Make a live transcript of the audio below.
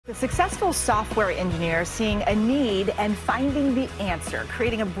The successful software engineer seeing a need and finding the answer,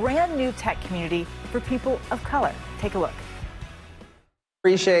 creating a brand new tech community for people of color. Take a look.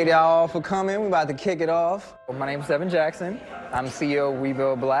 Appreciate y'all for coming. We're about to kick it off. My name is Devin Jackson. I'm CEO of We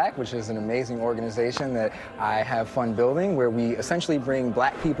Build Black, which is an amazing organization that I have fun building, where we essentially bring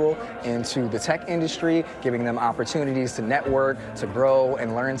black people into the tech industry, giving them opportunities to network, to grow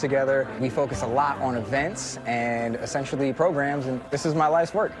and learn together. We focus a lot on events and essentially programs, and this is my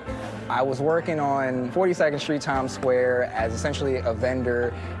life's work. I was working on 42nd Street, Times Square as essentially a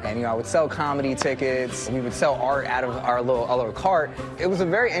vendor, and I would sell comedy tickets. We would sell art out of our little cart. It was a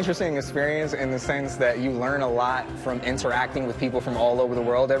very interesting experience in the sense that you learn a lot from interacting with people from all over the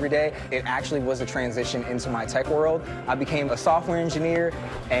world every day. It actually was a transition into my tech world. I became a software engineer,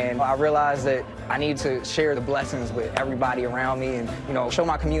 and I realized that I need to share the blessings with everybody around me and, show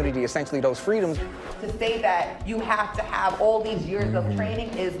my community essentially those freedoms. To say that you have to have all these years of training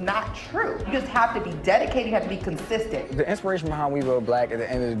is not true. You just have to be dedicated, you have to be consistent. The inspiration behind We Build Black at the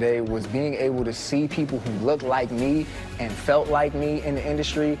end of the day was being able to see people who looked like me and felt like me in the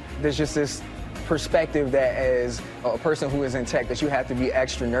industry. There's just this perspective that as a person who is in tech that you have to be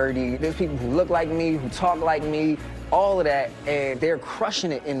extra nerdy. There's people who look like me, who talk like me, all of that, and they're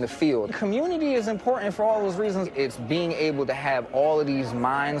crushing it in the field. Community is important for all those reasons. It's being able to have all of these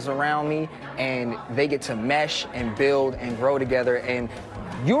minds around me, and they get to mesh and build and grow together, and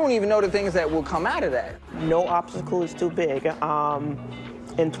you don't even know the things that will come out of that. No obstacle is too big.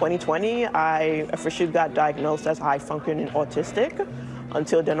 In 2020, I officially got diagnosed as high-functioning autistic.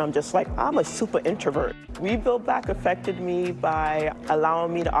 Until then, I'm just like, I'm a super introvert. We Build Black affected me by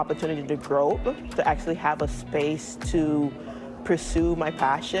allowing me the opportunity to grow, to actually have a space to pursue my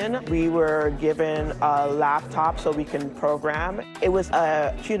passion. We were given a laptop so we can program. It was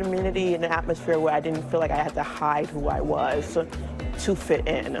a community and an atmosphere where I didn't feel like I had to hide who I was to fit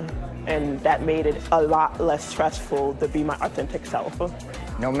in. And that made it a lot less stressful to be my authentic self.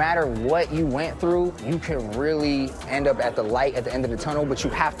 No matter what you went through, you can really end up at the light at the end of the tunnel, but you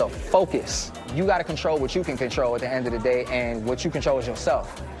have to focus. You got to control what you can control at the end of the day, and what you control is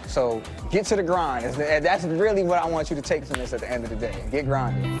yourself. So get to the grind. That's really what I want you to take from this at the end of the day. Get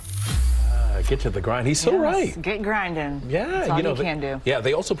grinding. Get to the grind. He's so right. Get grinding. Yeah, that's all you can do. Yeah,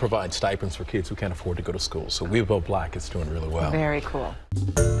 they also provide stipends for kids who can't afford to go to school. So We Build Black is doing really well. Very cool.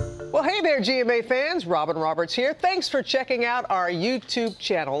 Well, hey there, GMA fans. Robin Roberts here. Thanks for checking out our YouTube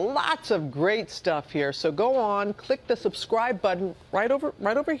channel. Lots of great stuff here. So go on, click the subscribe button right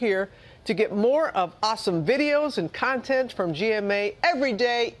over here to get more of awesome videos and content from GMA every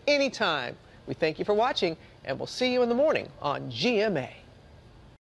day, anytime. We thank you for watching, and we'll see you in the morning on GMA.